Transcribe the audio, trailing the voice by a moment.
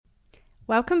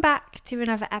Welcome back to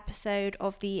another episode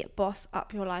of the Boss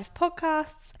Up Your Life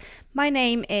podcasts. My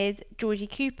name is Georgie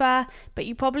Cooper, but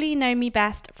you probably know me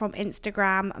best from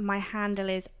Instagram. My handle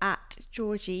is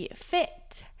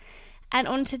 @GeorgieFit. And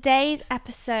on today's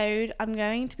episode, I'm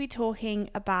going to be talking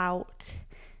about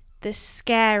the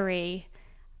scary,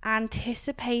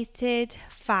 anticipated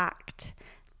fact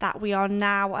that we are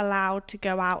now allowed to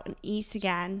go out and eat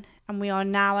again, and we are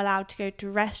now allowed to go to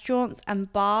restaurants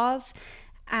and bars,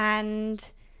 and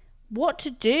what to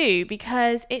do,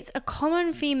 because it's a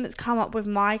common theme that's come up with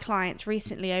my clients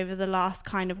recently over the last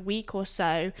kind of week or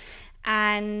so.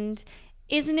 And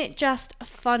isn't it just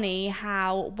funny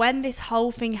how when this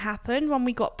whole thing happened, when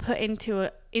we got put into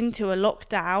a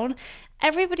lockdown,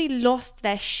 everybody lost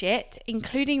their shit,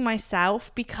 including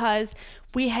myself, because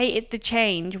we hated the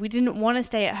change. We didn't want to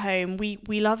stay at home. We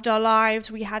loved our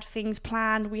lives. We had things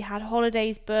planned. We had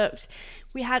holidays booked.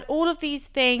 We had all of these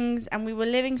things, and we were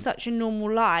living such a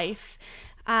normal life.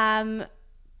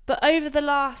 But over the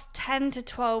last 10 to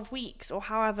 12 weeks, or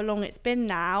however long it's been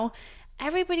now,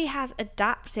 everybody has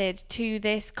adapted to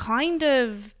this kind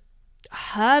of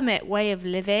hermit way of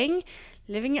living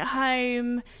at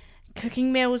home,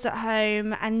 cooking meals at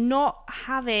home, and not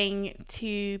having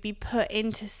to be put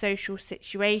into social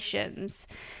situations.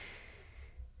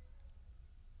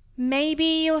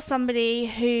 Maybe you're somebody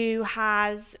who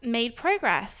has made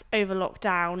progress over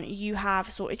lockdown. You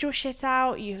have sorted your shit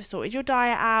out, you've sorted your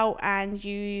diet out, and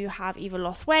you have either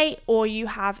lost weight or you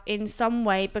have in some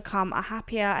way become a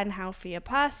happier and healthier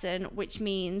person, which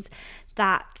means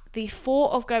that the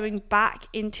thought of going back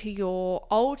into your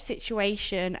old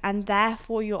situation and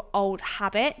therefore your old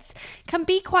habits can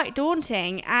be quite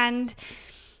daunting. And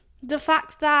the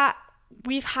fact that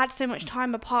we've had so much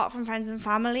time apart from friends and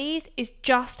families is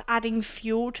just adding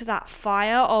fuel to that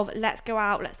fire of let's go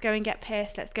out, let's go and get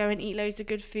pissed, let's go and eat loads of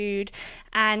good food.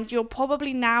 And you're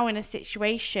probably now in a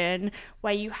situation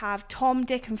where you have Tom,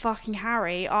 Dick and fucking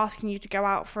Harry asking you to go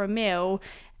out for a meal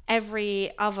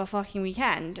every other fucking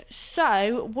weekend.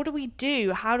 So what do we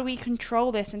do? How do we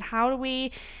control this? And how do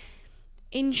we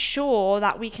ensure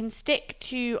that we can stick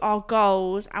to our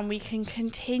goals and we can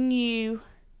continue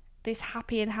this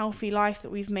happy and healthy life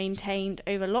that we've maintained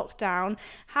over lockdown?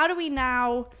 How do we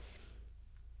now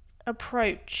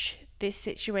approach this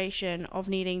situation of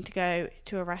needing to go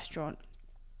to a restaurant?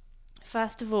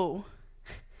 First of all,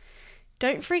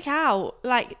 don't freak out.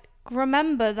 Like,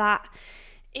 remember that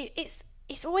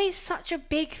it's always such a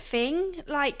big thing.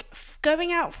 Like,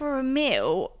 going out for a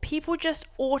meal, people just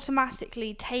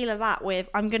automatically tailor that with,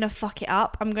 I'm going to fuck it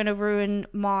up, I'm going to ruin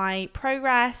my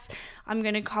progress, I'm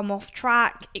going to come off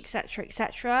track, etc.,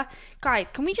 etc. Guys,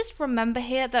 can we just remember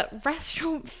here that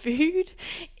restaurant food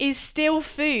is still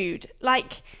food?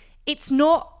 Like, it's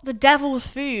not the devil's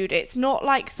food. It's not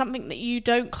like something that you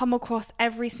don't come across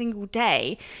every single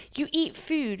day. You eat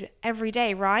food every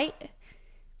day, right?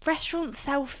 Restaurants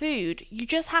sell food. You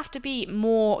just have to be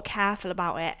more careful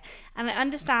about it. And I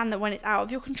understand that when it's out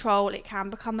of your control, it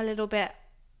can become a little bit,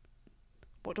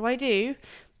 what do I do?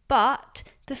 But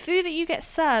the food that you get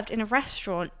served in a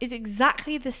restaurant is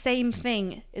exactly the same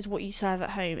thing as what you serve at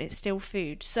home. It's still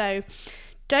food. So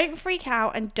don't freak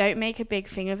out and don't make a big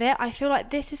thing of it. I feel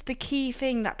like this is the key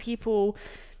thing that people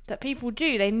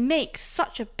do. They make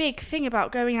such a big thing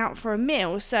about going out for a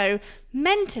meal. So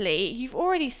mentally, you've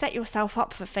already set yourself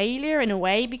up for failure in a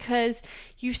way, because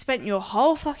you've spent your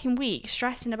whole fucking week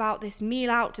stressing about this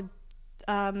meal out to,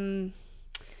 I was going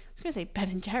to say Ben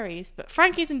and Jerry's, but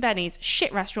Frankie's and Benny's,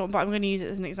 shit restaurant, but I'm going to use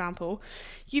it as an example.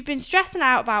 You've been stressing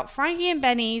out about Frankie and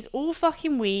Benny's all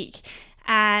fucking week,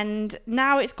 and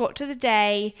now it's got to the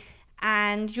day,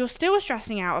 and you're still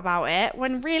stressing out about it,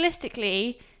 when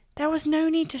realistically, there was no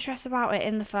need to stress about it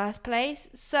in the first place.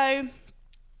 So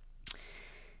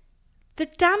the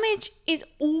damage is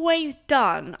always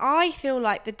done. I feel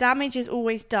like the damage is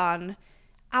always done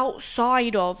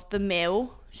outside of the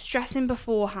meal, stressing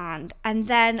beforehand, and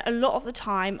then a lot of the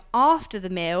time after the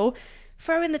meal,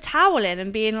 throwing the towel in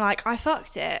and being like, I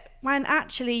fucked it, when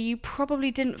actually you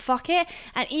probably didn't fuck it.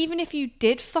 And even if you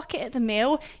did fuck it at the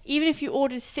meal, even if you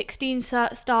ordered 16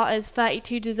 starters,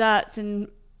 32 desserts and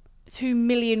 2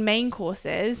 million main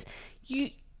courses,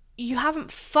 you haven't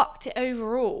fucked it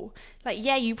overall. Like,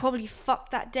 yeah, you probably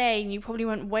fucked that day and you probably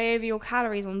went way over your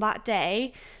calories on that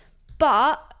day,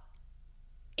 but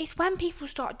it's when people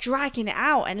start dragging it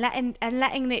out and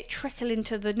letting it trickle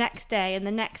into the next day and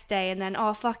the next day, and then,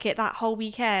 oh fuck it, that whole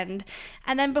weekend,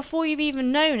 and then before you've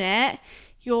even known it,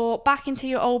 you're back into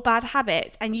your old bad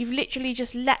habits, and you've literally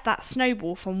just let that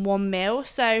snowball from one meal.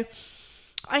 So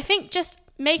I think just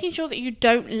making sure that you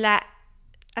don't let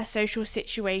a social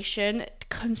situation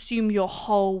consume your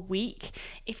whole week.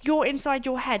 If you're inside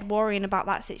your head worrying about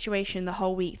that situation the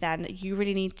whole week, then you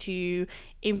really need to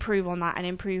improve on that and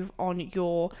improve on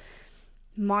your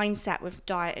mindset with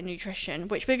diet and nutrition,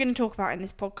 which we're going to talk about in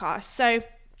this podcast. So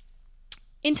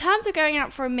in terms of going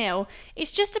out for a meal,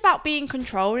 it's just about being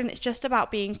controlled and it's just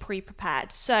about being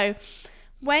pre-prepared. So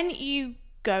when you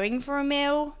going for a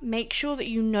meal, make sure that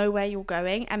you know where you're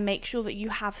going and make sure that you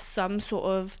have some sort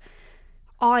of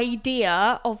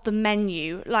idea of the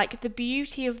menu. Like, the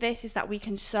beauty of this is that we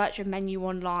can search a menu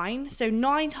online. So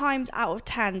 9 times out of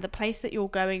 10, the place that you're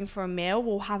going for a meal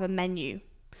will have a menu.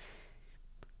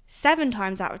 7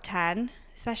 times out of 10,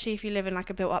 especially if you live in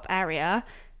like a built up area,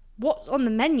 what's on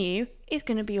the menu is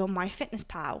going to be on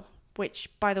MyFitnessPal, which,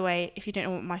 by the way, if you don't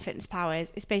know what MyFitnessPal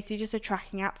is, it's basically just a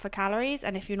tracking app for calories,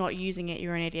 and if you're not using it,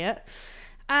 you're an idiot.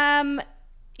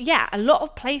 Yeah, a lot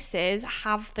of places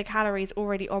have the calories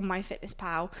already on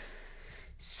MyFitnessPal.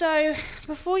 So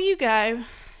before you go,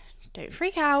 don't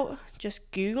freak out, just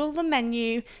Google the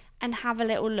menu and have a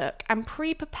little look and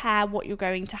pre-prepare what you're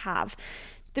going to have.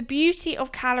 The beauty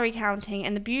of calorie counting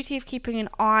and the beauty of keeping an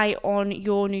eye on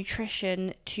your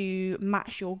nutrition to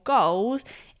match your goals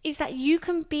is that you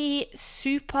can be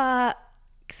super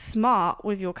smart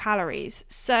with your calories.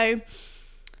 So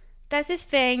there's this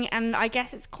thing, and I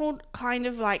guess it's called kind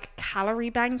of like calorie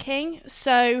banking.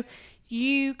 So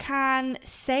you can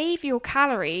save your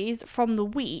calories from the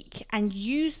week and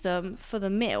use them for the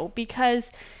meal, because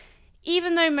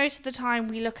even though most of the time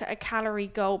we look at a calorie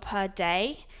goal per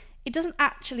day, it doesn't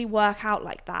actually work out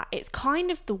like that. It's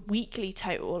kind of the weekly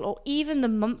total or even the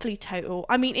monthly total.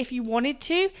 I mean, if you wanted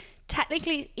to,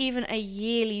 technically even a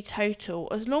yearly total,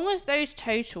 as long as those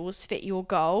totals fit your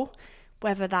goal,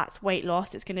 whether that's weight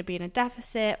loss, it's going to be in a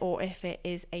deficit, or if it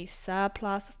is a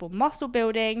surplus for muscle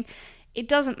building, it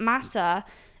doesn't matter.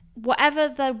 Whatever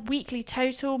the weekly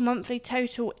total, monthly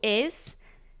total is,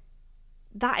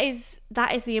 that is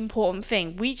the important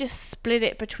thing. We just split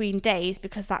it between days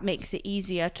because that makes it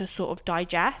easier to sort of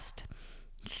digest.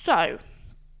 So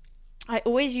I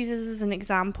always use this as an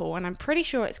example, and I'm pretty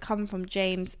sure it's come from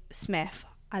James Smith.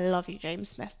 I love you, James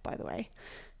Smith, by the way.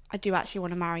 I do actually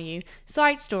want to marry you.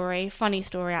 Side story, funny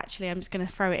story actually, I'm just going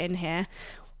to throw it in here.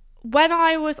 When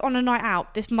I was on a night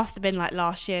out, this must have been like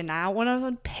last year now, when I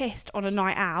was pissed on a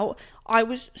night out, I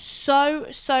was so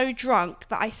drunk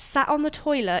that I sat on the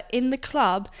toilet in the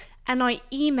club and I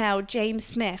emailed James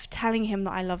Smith telling him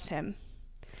that I loved him.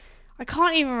 I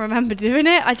can't even remember doing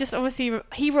it. I just obviously,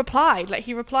 he replied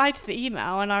to the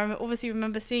email, and I obviously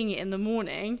remember seeing it in the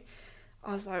morning.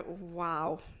 I was like,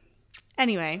 wow.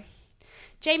 Anyway,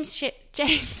 James Smith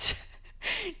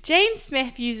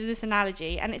uses this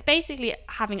analogy, and it's basically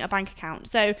having a bank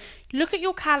account. So look at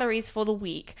your calories for the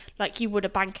week like you would a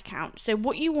bank account. So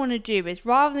what you want to do is,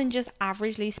 rather than just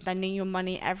averagely spending your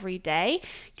money every day,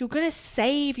 you're going to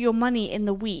save your money in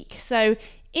the week. So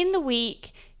in the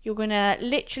week, you're going to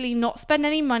literally not spend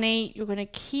any money. You're going to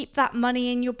keep that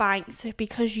money in your bank, so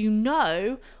because you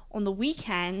know on the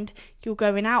weekend you're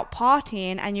going out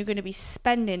partying and you're going to be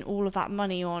spending all of that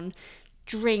money on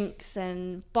drinks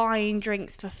and buying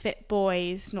drinks for fit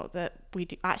boys. Not that we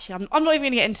do, actually, I'm not even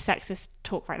going to get into sexist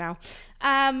talk right now.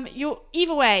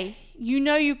 Either way, you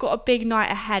know you've got a big night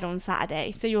ahead on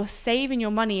Saturday, so you're saving your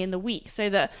money in the week so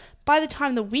that by the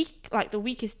time the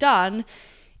week is done,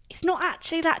 it's not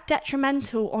actually that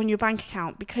detrimental on your bank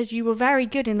account, because you were very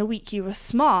good in the week, you were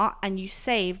smart, and you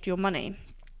saved your money.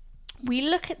 We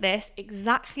look at this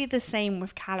exactly the same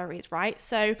with calories, right?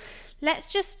 So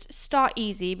let's just start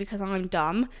easy because I'm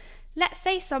dumb. Let's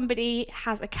say somebody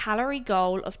has a calorie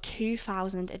goal of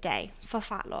 2,000 a day for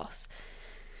fat loss.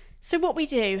 So what we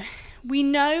do, we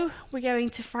know we're going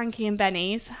to Frankie and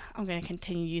Benny's. I'm going to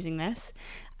continue using this.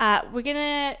 We're going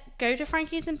to go to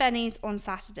Frankie's and Benny's on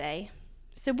Saturday.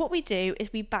 So what we do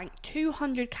is we bank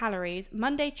 200 calories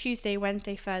Monday, Tuesday,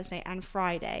 Wednesday, Thursday, and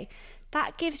Friday.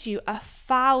 That gives you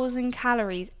 1,000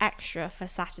 calories extra for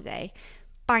Saturday,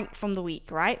 banked from the week,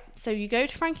 right? So you go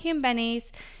to Frankie and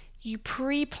Benny's, you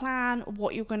pre-plan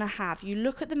what you're going to have. You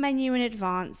look at the menu in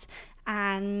advance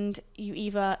and you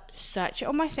either search it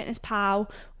on MyFitnessPal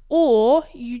or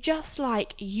you just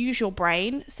use your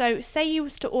brain. So say you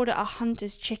was to order a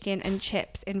Hunter's chicken and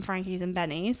chips in Frankie's and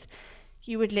Benny's,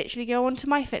 you would literally go onto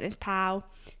MyFitnessPal,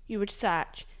 you would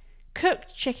search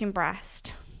cooked chicken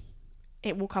breast,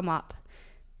 it will come up.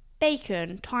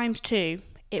 Bacon times 2,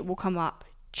 it will come up.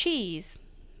 Cheese,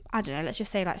 I don't know, let's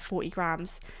just say 40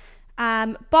 grams.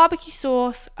 Barbecue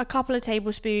sauce, a couple of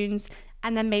tablespoons,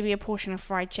 and then maybe a portion of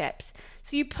fried chips.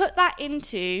 So you put that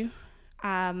into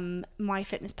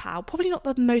MyFitnessPal. Probably not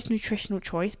the most nutritional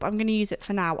choice, but I'm going to use it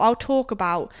for now. I'll talk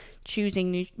about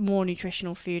choosing more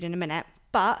nutritional food in a minute.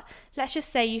 But let's just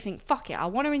say you think, fuck it, I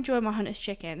want to enjoy my Hunter's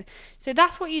chicken. So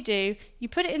that's what you do. You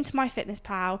put it into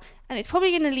MyFitnessPal, and it's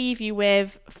probably going to leave you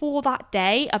with, for that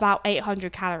day, about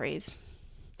 800 calories.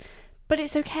 But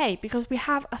it's okay because we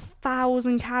have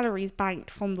 1,000 calories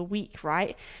banked from the week,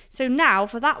 right? So now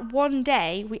for that one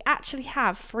day, we actually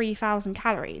have 3,000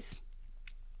 calories.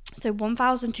 So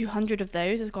 1,200 of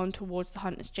those has gone towards the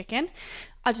Hunter's chicken.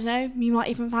 I don't know, you might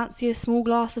even fancy a small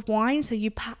glass of wine. So you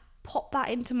pop that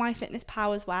into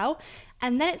MyFitnessPal as well.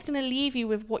 And then it's going to leave you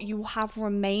with what you have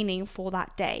remaining for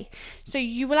that day. So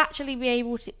you will actually be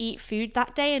able to eat food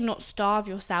that day and not starve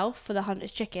yourself for the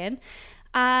Hunter's chicken.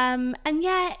 And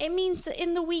yeah, it means that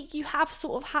in the week you have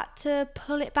sort of had to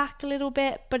pull it back a little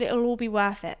bit, but it'll all be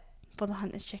worth it for the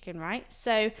Hunter's chicken, right?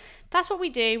 So that's what we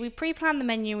do. We pre-plan the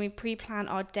menu, we pre-plan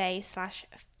our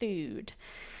day/food.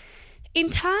 In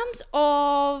terms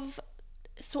of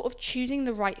sort of choosing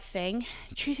the right thing,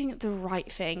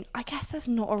 I guess there's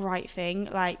not a right thing.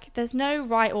 Like, there's no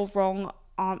right or wrong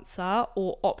answer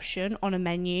or option on a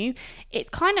menu. It's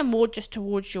kind of more just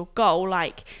towards your goal.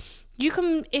 Like, you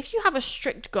can, if you have a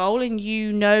strict goal and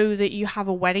you know that you have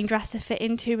a wedding dress to fit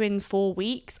into in 4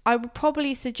 weeks, I would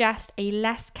probably suggest a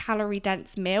less calorie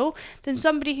dense meal than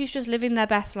somebody who's just living their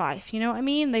best life. You know what I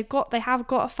mean? They have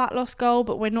got a fat loss goal,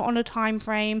 but we're not on a time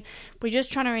frame. We're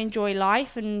just trying to enjoy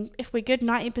life. And if we're good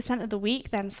 90% of the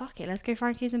week, then fuck it. Let's go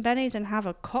Frankie's and Benny's and have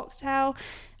a cocktail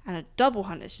and a double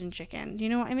Hunter's chicken. You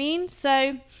know what I mean?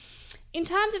 So in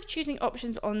terms of choosing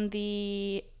options on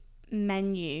the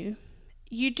menu,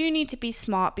 you do need to be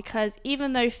smart, because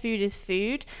even though food is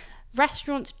food,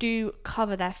 restaurants do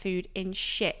cover their food in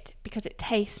shit because it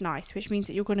tastes nice, which means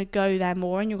that you're going to go there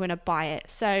more and you're going to buy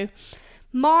it. So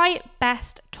my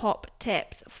best top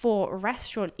tips for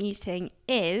restaurant eating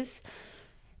is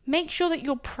make sure that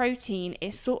your protein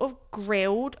is sort of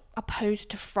grilled opposed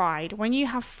to fried. When you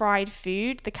have fried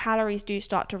food, the calories do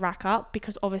start to rack up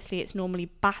because obviously it's normally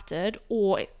battered,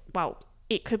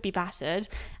 it could be battered,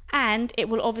 and it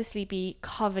will obviously be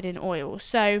covered in oil.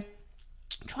 So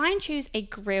try and choose a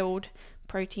grilled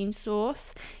protein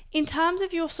source. In terms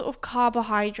of your sort of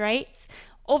carbohydrates,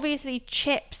 obviously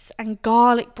chips and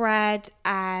garlic bread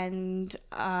and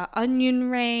onion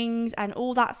rings and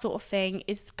all that sort of thing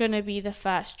is going to be the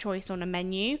first choice on a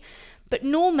menu. But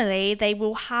normally they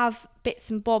will have bits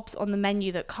and bobs on the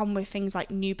menu that come with things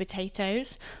like new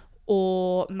potatoes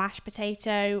or mashed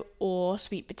potato or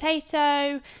sweet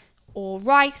potato or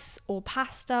rice or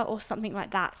pasta or something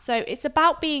like that. So it's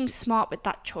about being smart with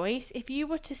that choice. If you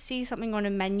were to see something on a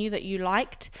menu that you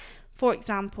liked, for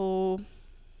example,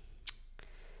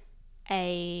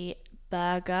 a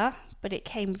burger, but it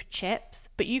came with chips,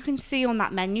 but you can see on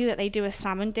that menu that they do a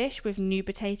salmon dish with new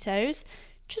potatoes,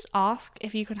 just ask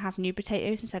if you can have new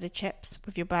potatoes instead of chips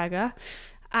with your burger.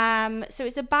 So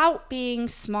it's about being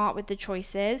smart with the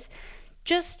choices.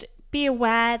 Just be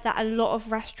aware that a lot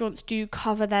of restaurants do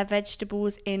cover their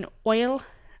vegetables in oil,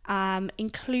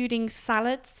 including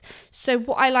salads. So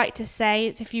what I like to say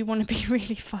is, if you want to be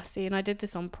really fussy, and I did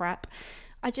this on prep,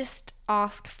 I just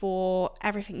ask for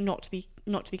everything not to be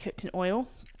cooked in oil.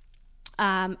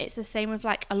 It's the same with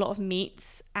like a lot of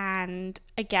meats, and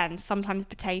again, sometimes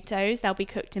potatoes, they'll be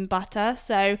cooked in butter.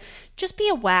 So just be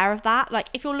aware of that. Like,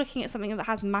 if you're looking at something that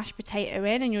has mashed potato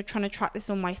in and you're trying to track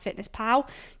this on MyFitnessPal,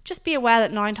 just be aware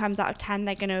that 9 times out of 10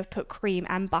 they're going to have put cream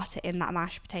and butter in that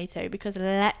mashed potato, because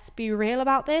let's be real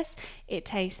about this, it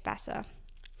tastes better.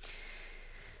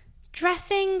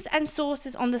 Dressings and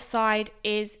sauces on the side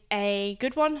is a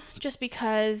good one, just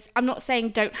because I'm not saying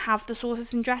don't have the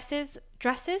sauces and dresses.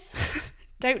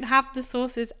 Don't have the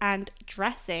sauces and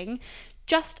dressing,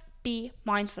 just be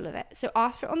mindful of it. So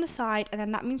ask for it on the side, and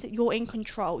then that means that you're in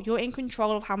control. You're in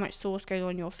control of how much sauce goes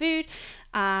on your food.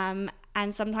 And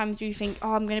sometimes you think,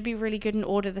 oh, I'm going to be really good and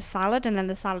order the salad, and then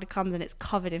the salad comes and it's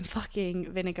covered in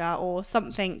fucking vinegar or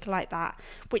something like that,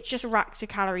 which just racks your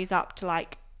calories up to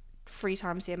like 3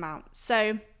 times the amount.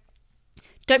 So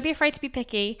don't be afraid to be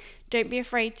picky. Don't be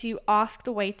afraid to ask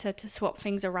the waiter to swap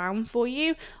things around for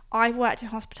you. I've worked in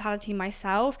hospitality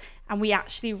myself, and we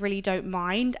actually really don't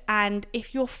mind. And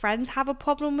if your friends have a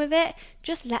problem with it,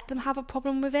 just let them have a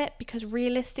problem with it, because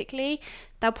realistically,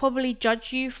 they'll probably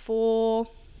judge you for,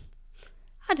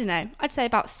 I don't know, I'd say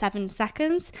about 7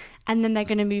 seconds, and then they're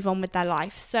going to move on with their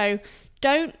life. So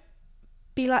don't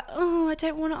be like, oh, I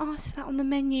don't want to ask that on the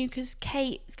menu because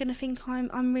Kate is going to think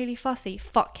I'm really fussy.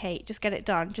 Fuck Kate, just get it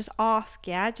done. Just ask,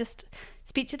 yeah? Just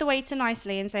speak to the waiter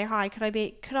nicely and say, hi, could I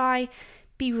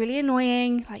be really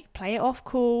annoying? Like, play it off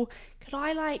cool. Could could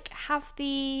I have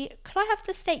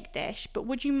the steak dish, but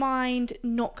would you mind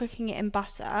not cooking it in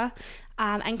butter?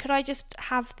 And could I just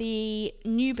have the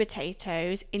new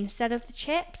potatoes instead of the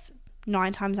chips?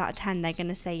 9 times out of 10, they're going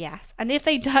to say yes. And if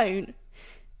they don't,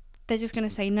 they're just going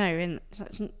to say no, and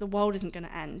the world isn't going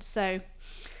to end. So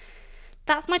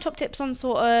that's my top tips on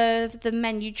sort of the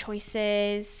menu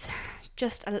choices.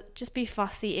 Just be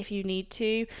fussy if you need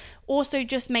to. Also,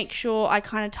 just make sure, I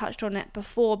kind of touched on it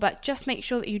before, but just make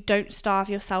sure that you don't starve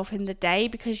yourself in the day,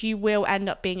 because you will end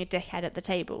up being a dickhead at the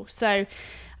table. So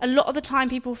a lot of the time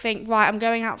people think, right, I'm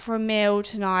going out for a meal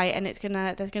tonight and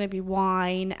there's gonna be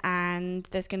wine and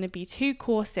there's gonna be 2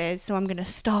 courses, so I'm gonna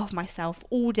starve myself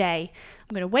all day.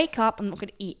 I'm gonna wake up, I'm not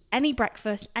gonna eat any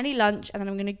breakfast, any lunch, and then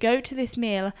I'm gonna go to this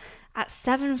meal at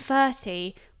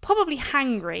 7:30, probably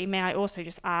hangry, may I also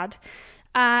just add,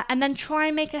 and then try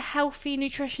and make a healthy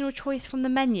nutritional choice from the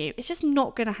menu. It's just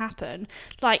not going to happen.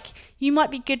 You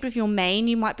might be good with your main.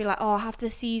 You might be like, oh, I'll have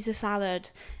the Caesar salad,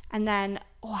 and then,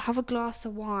 oh, have a glass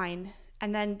of wine.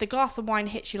 And then the glass of wine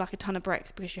hits you like a ton of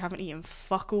bricks because you haven't eaten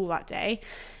fuck all that day.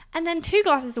 And then 2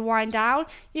 glasses of wine down,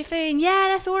 you're thinking, yeah,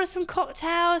 let's order some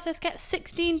cocktails. Let's get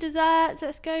 16 desserts.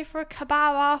 Let's go for a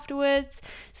kebab afterwards.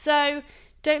 So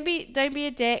don't be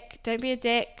a dick. Don't be a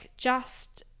dick.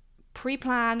 Just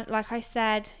pre-plan. Like I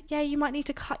said, yeah, you might need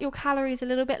to cut your calories a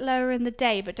little bit lower in the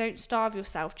day, but don't starve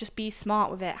yourself. Just be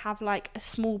smart with it. Have a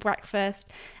small breakfast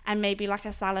and maybe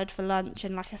a salad for lunch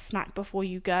and a snack before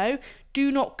you go.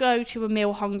 Do not go to a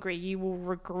meal hungry. You will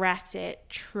regret it.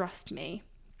 Trust me.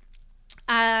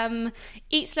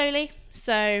 Eat slowly.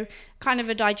 So kind of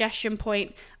a digestion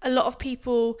point. A lot of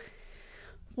people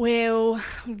will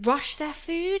rush their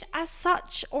food as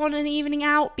such on an evening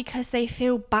out because they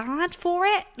feel bad for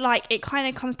it. It kind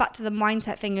of comes back to the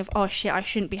mindset thing of, oh shit, I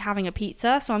shouldn't be having a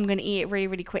pizza, so I'm going to eat it really,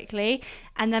 really quickly.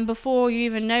 And then before you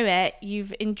even know it, you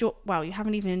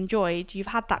haven't even enjoyed, you've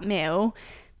had that meal,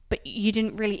 but you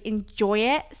didn't really enjoy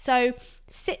it. So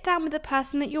sit down with the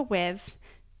person that you're with.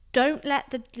 Don't let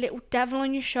the little devil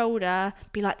on your shoulder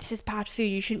be like, this is bad food,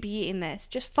 you shouldn't be eating this.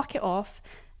 Just fuck it off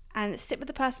and sit with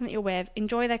the person that you're with,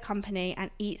 enjoy their company and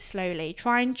eat slowly.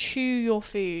 Try and chew your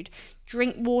food,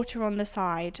 drink water on the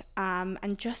side,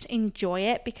 and just enjoy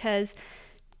it, because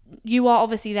you are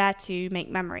obviously there to make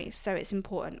memories, so it's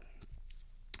important.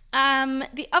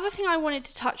 The other thing I wanted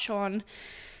to touch on,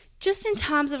 just in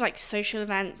terms of social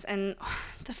events and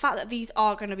the fact that these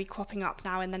are going to be cropping up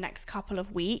now in the next couple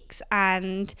of weeks,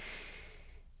 and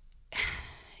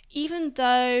even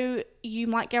though you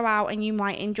might go out and you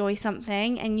might enjoy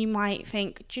something and you might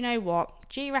think, do you know what?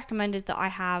 G recommended that I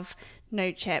have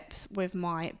no chips with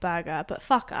my burger, but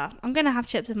fuck her. I'm going to have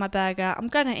chips with my burger. I'm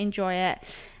going to enjoy it.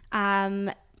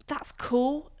 That's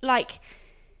cool.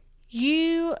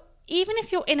 Even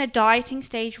if you're in a dieting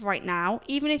stage right now,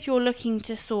 even if you're looking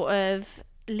to sort of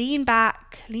lean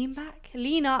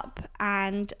up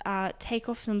and take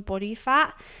off some body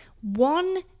fat,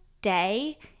 one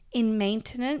day in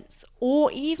maintenance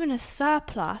or even a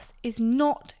surplus is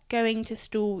not going to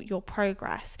stall your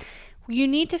progress. You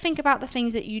need to think about the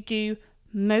things that you do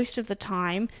most of the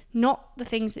time, not the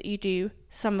things that you do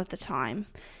some of the time.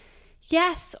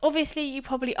 Yes, obviously you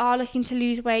probably are looking to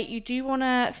lose weight. You do want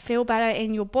to feel better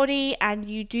in your body and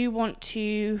you do want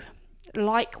to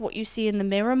like what you see in the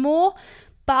mirror more,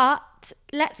 but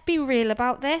let's be real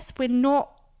about this. We're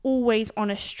not always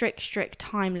on a strict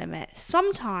time limit.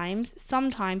 Sometimes,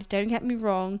 don't get me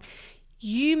wrong,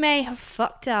 you may have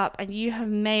fucked up and you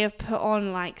may have put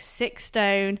on 6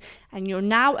 stone and you're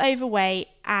now overweight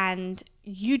and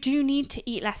you do need to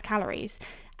eat less calories.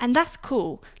 And that's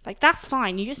cool. That's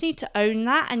fine. You just need to own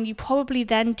that, and you probably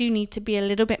then do need to be a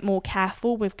little bit more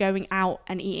careful with going out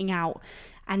and eating out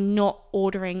and not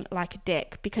ordering like a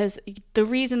dick, because the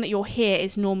reason that you're here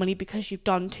is normally because you've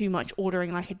done too much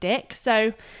ordering like a dick.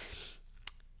 So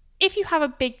if you have a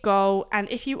big goal and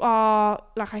if you are,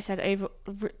 like I said,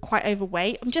 quite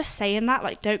overweight, I'm just saying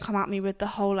that, don't come at me with the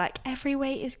whole every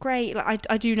weight is great.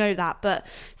 I do know that, but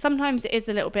sometimes it is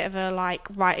a little bit of a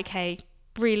right, okay,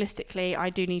 realistically I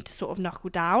do need to sort of knuckle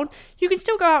down. You can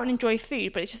still go out and enjoy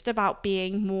food, but it's just about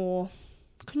being more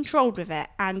controlled with it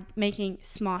and making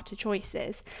smarter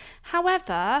choices.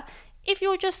 However, if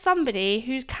you're just somebody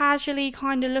who's casually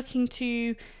kind of looking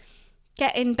to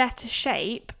get in better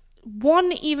shape,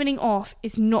 one evening off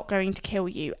is not going to kill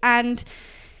you. And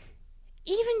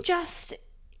even just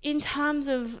in terms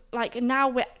of now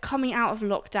we're coming out of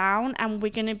lockdown and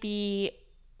we're going to be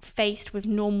faced with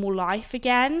normal life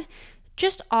again,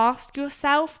 just ask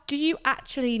yourself, do you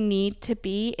actually need to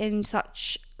be in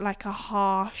such a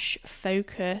harsh,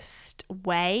 focused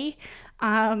way?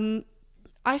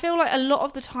 I feel like a lot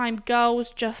of the time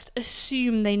girls just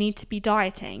assume they need to be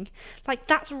dieting. Like,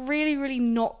 that's really, really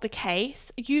not the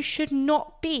case. You should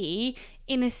not be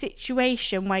in a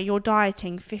situation where you're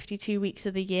dieting 52 weeks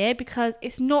of the year, because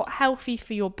it's not healthy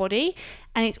for your body,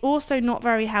 and it's also not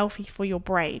very healthy for your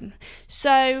brain.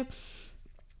 So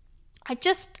I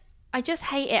just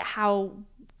hate it how,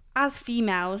 as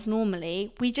females,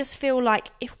 normally, we just feel like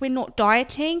if we're not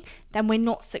dieting, then we're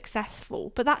not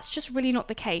successful. But that's just really not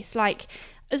the case. Like,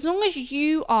 as long as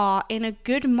you are in a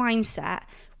good mindset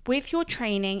with your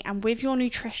training and with your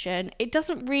nutrition, it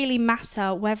doesn't really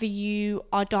matter whether you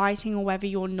are dieting or whether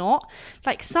you're not.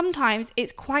 Like, sometimes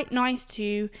it's quite nice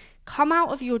to come out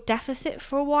of your deficit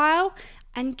for a while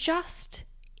and just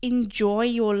enjoy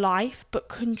your life, but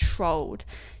controlled.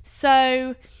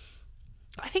 So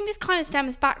I think this kind of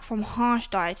stems back from harsh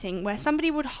dieting, where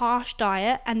somebody would harsh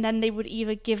diet and then they would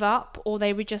either give up or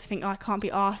they would just think, oh, I can't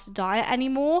be asked to diet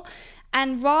anymore.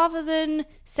 And rather than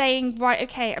saying, right,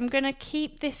 okay, I'm going to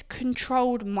keep this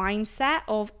controlled mindset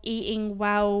of eating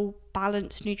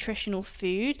well-balanced nutritional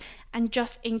food and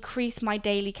just increase my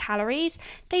daily calories,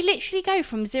 they literally go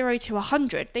from 0 to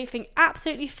 100. They think,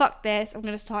 absolutely fuck this, I'm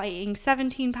going to start eating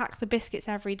 17 packs of biscuits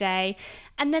every day.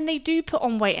 And then they do put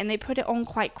on weight, and they put it on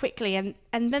quite quickly. And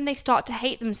then they start to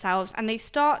hate themselves, and they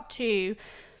start to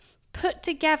put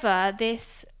together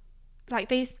this, like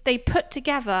they put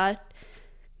together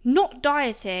not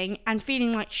dieting and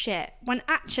feeling like shit, when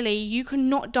actually you can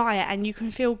not diet and you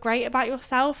can feel great about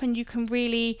yourself, and you can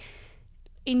really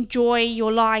enjoy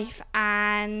your life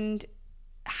and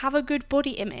have a good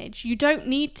body image. You don't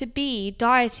need to be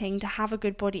dieting to have a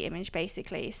good body image,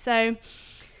 basically. So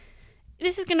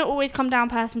this is going to always come down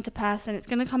person to person. It's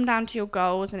going to come down to your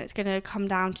goals, and it's going to come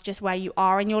down to just where you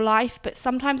are in your life. But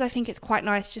sometimes I think it's quite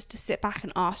nice just to sit back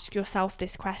and ask yourself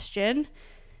this question: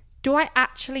 do I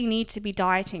actually need to be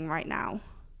dieting right now?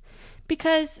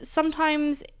 Because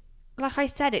sometimes, like I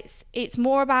said, it's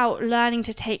more about learning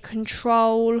to take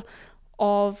control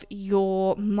of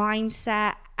your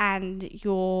mindset and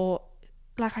your,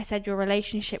 like I said, your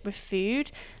relationship with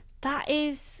food. That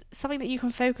is something that you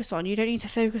can focus on. You don't need to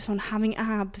focus on having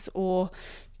abs or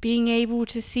being able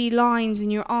to see lines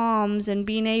in your arms and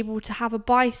being able to have a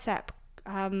bicep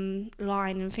line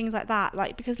and things like that,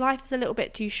 like, because life is a little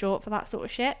bit too short for that sort of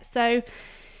shit. So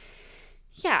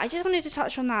yeah, I just wanted to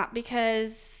touch on that,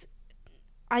 because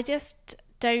I just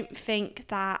don't think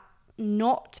that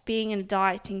not being in a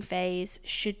dieting phase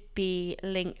should be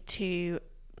linked to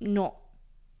not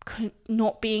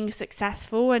being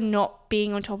successful and not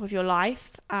being on top of your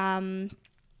life.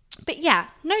 But yeah,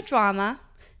 no drama.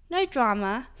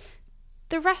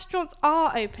 The restaurants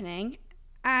are opening,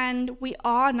 and we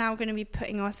are now going to be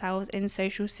putting ourselves in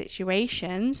social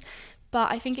situations.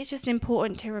 But I think it's just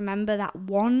important to remember that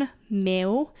one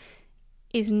meal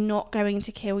is not going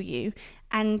to kill you.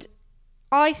 And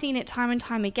I've seen it time and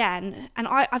time again, and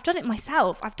I've done it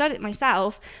myself.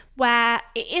 Where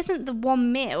it isn't the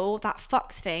one meal that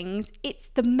fucks things, it's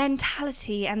the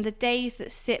mentality and the days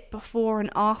that sit before and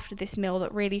after this meal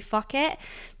that really fuck it.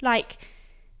 Like,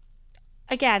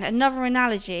 again, another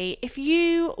analogy: if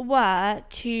you were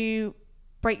to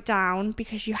break down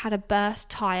because you had a burst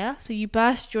tyre, so you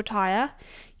burst your tyre,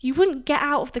 you wouldn't get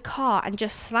out of the car and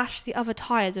just slash the other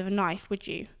tyres with a knife, would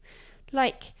you?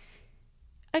 Like,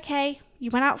 okay, you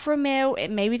went out for a meal, it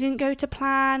maybe didn't go to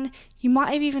plan, you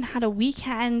might have even had a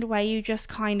weekend where you just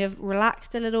kind of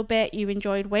relaxed a little bit, you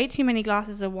enjoyed way too many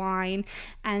glasses of wine,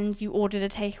 and you ordered a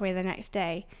takeaway the next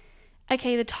day.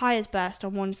 Okay, the tyres burst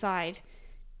on one side.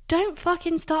 Don't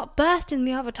fucking start bursting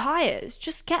the other tyres.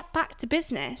 Just get back to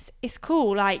business. It's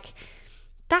cool. Like,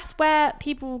 that's where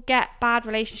people get bad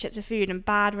relationships with food and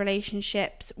bad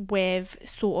relationships with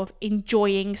sort of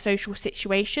enjoying social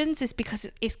situations, is because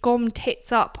it's gone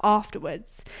tits up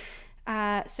afterwards.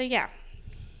 So yeah,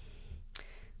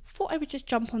 thought I would just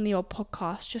jump on the odd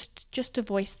podcast just to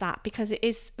voice that, because it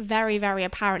is very, very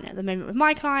apparent at the moment with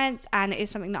my clients, and it is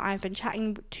something that I've been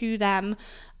chatting to them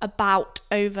about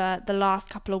over the last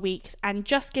couple of weeks, and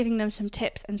just giving them some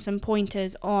tips and some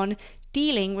pointers on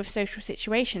dealing with social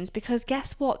situations. Because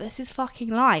guess what? This is fucking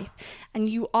life, and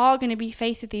you are going to be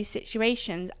faced with these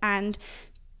situations, and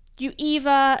you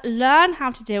either learn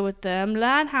how to deal with them,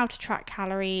 learn how to track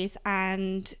calories,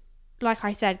 and, like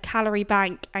I said, calorie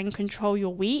bank and control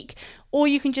your week, or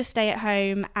you can just stay at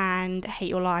home and hate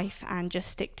your life and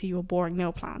just stick to your boring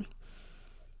meal plan.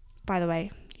 By the way,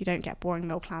 you don't get boring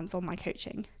meal plans on my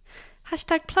coaching.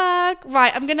 #plug.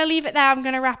 Right, I'm going to leave it there. I'm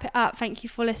going to wrap it up. Thank you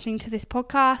for listening to this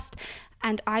podcast,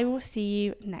 and I will see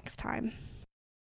you next time.